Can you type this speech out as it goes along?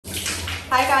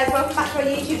Hi guys, welcome back to our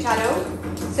YouTube channel.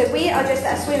 So we are just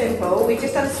at a swimming pool. We've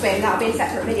just done a swim, that'll be a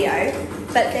separate video.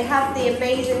 But they have the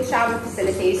amazing shower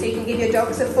facility so you can give your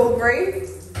dogs a full groom.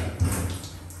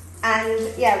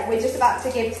 And yeah, we're just about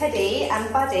to give Teddy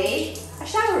and Buddy a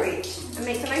shower each and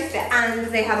make the most of it. And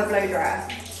they have a blow dryer,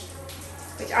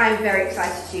 which I'm very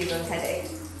excited to use on Teddy.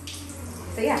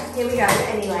 So yeah, here we go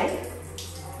anyway.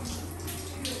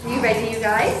 Are you ready, you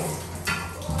guys?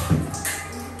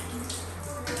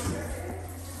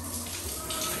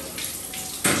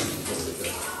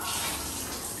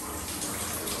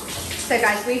 So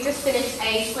guys, we just finished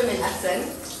a swimming lesson,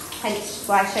 hence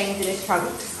why Shane's in his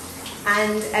trunks.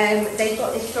 And they've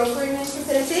got this dog grooming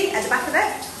facility at the back of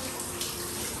it.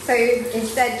 So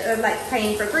instead of like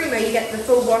paying for a groomer, you get the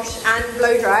full wash and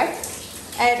blow dry,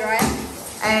 air dryer,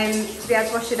 to be able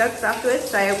to wash your dogs afterwards.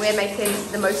 So we're making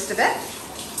the most of it.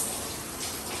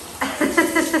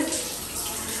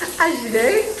 As you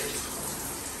do.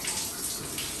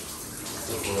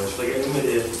 Should I get in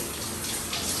with you?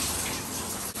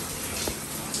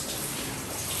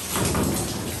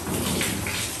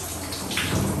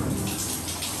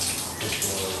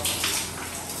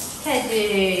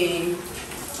 Teddy!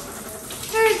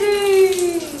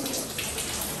 Teddy!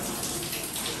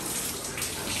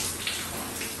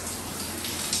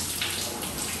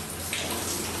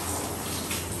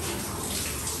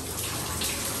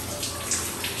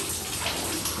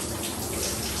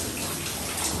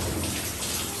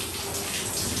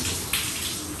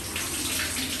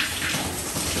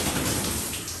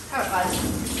 How it was.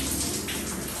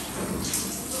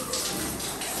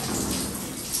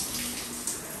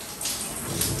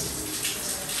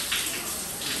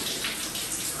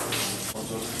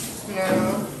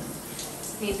 No,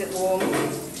 needs it warm.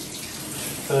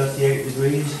 38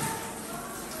 degrees. Yeah.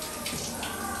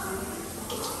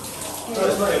 No,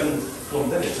 it's not even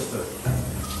plumbed in, it's just a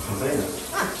container.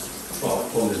 Ah. Well,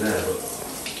 plumbed in there, but...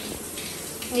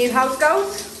 New house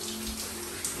goals?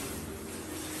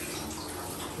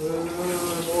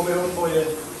 Warm it up for you.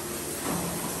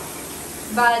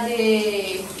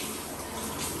 Buddy!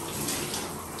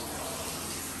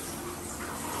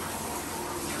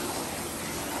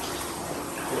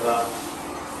 Look at that.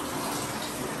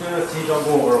 Dirty dog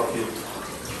water off you.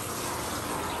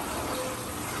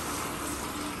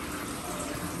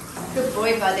 Good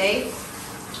boy, Buddy.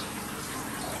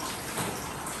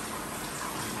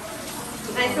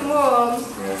 Nice and warm.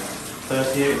 Yeah.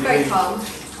 38 Very degrees. calm.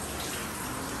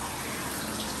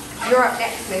 You're up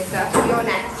next, Lisa. You're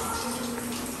next.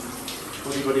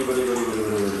 Buddy, buddy, buddy, buddy, buddy,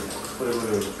 buddy, buddy. Buddy, buddy, buddy,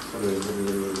 buddy, buddy,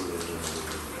 buddy, buddy.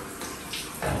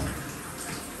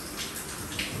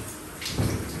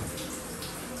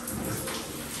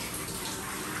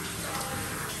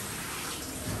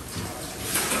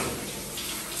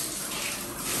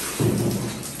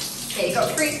 Okay, you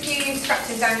got 3 few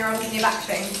scratches down your arms and your back,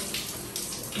 Shane.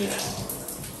 Yeah.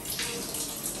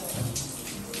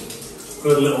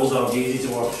 Good little dog, easy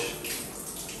to wash.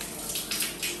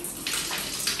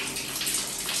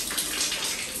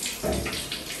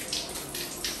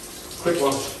 Quick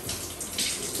wash.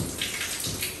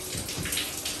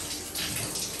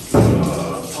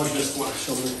 I'll just splash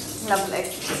on it. Lovely.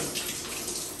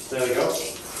 There we go.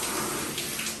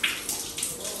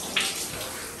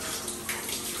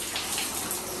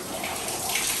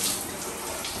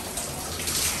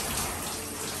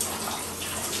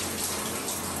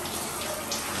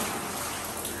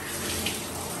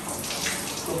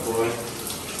 Good boy.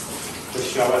 This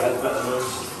shower head better than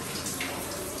most.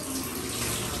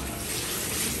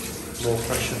 More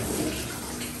pressure.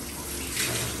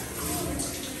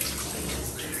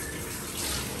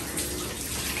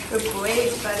 Good boy,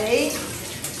 Buddy.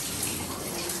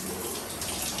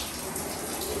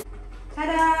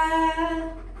 Ta-da!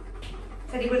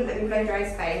 Said he wouldn't let me blow dry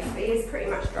his face, but he is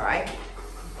pretty much dry.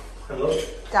 And look.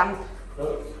 Damp.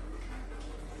 Look.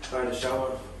 Trying to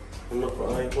shower. And look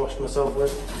what I washed myself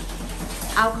with.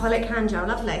 Alcoholic hand gel,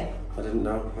 lovely. I didn't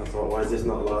know. I thought, why is this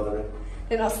not lathering?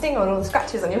 Did not sting on all the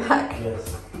scratches on your back.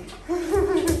 Yes.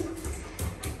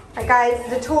 Right guys,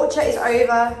 the torture is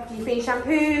over. You've been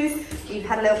shampooed, you've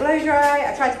had a little blow dry.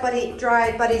 I tried to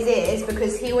dry Buddy's ears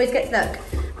because he always gets, look.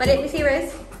 Buddy, let me see your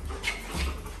ears.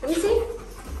 Let me see.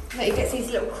 Look, he gets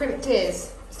these little crimped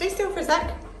ears. Stay still for a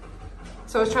sec.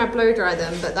 So I was trying to blow dry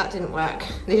them, but that didn't work.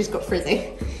 They just got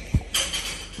frizzy.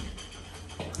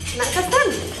 And that's us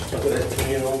done. Look at that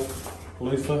 2-year-old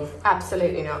loofah.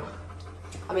 Absolutely not.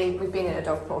 I mean, we've been in a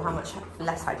dog pool, how much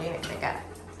less hygienic can it get?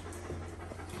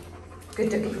 Good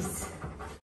doggies.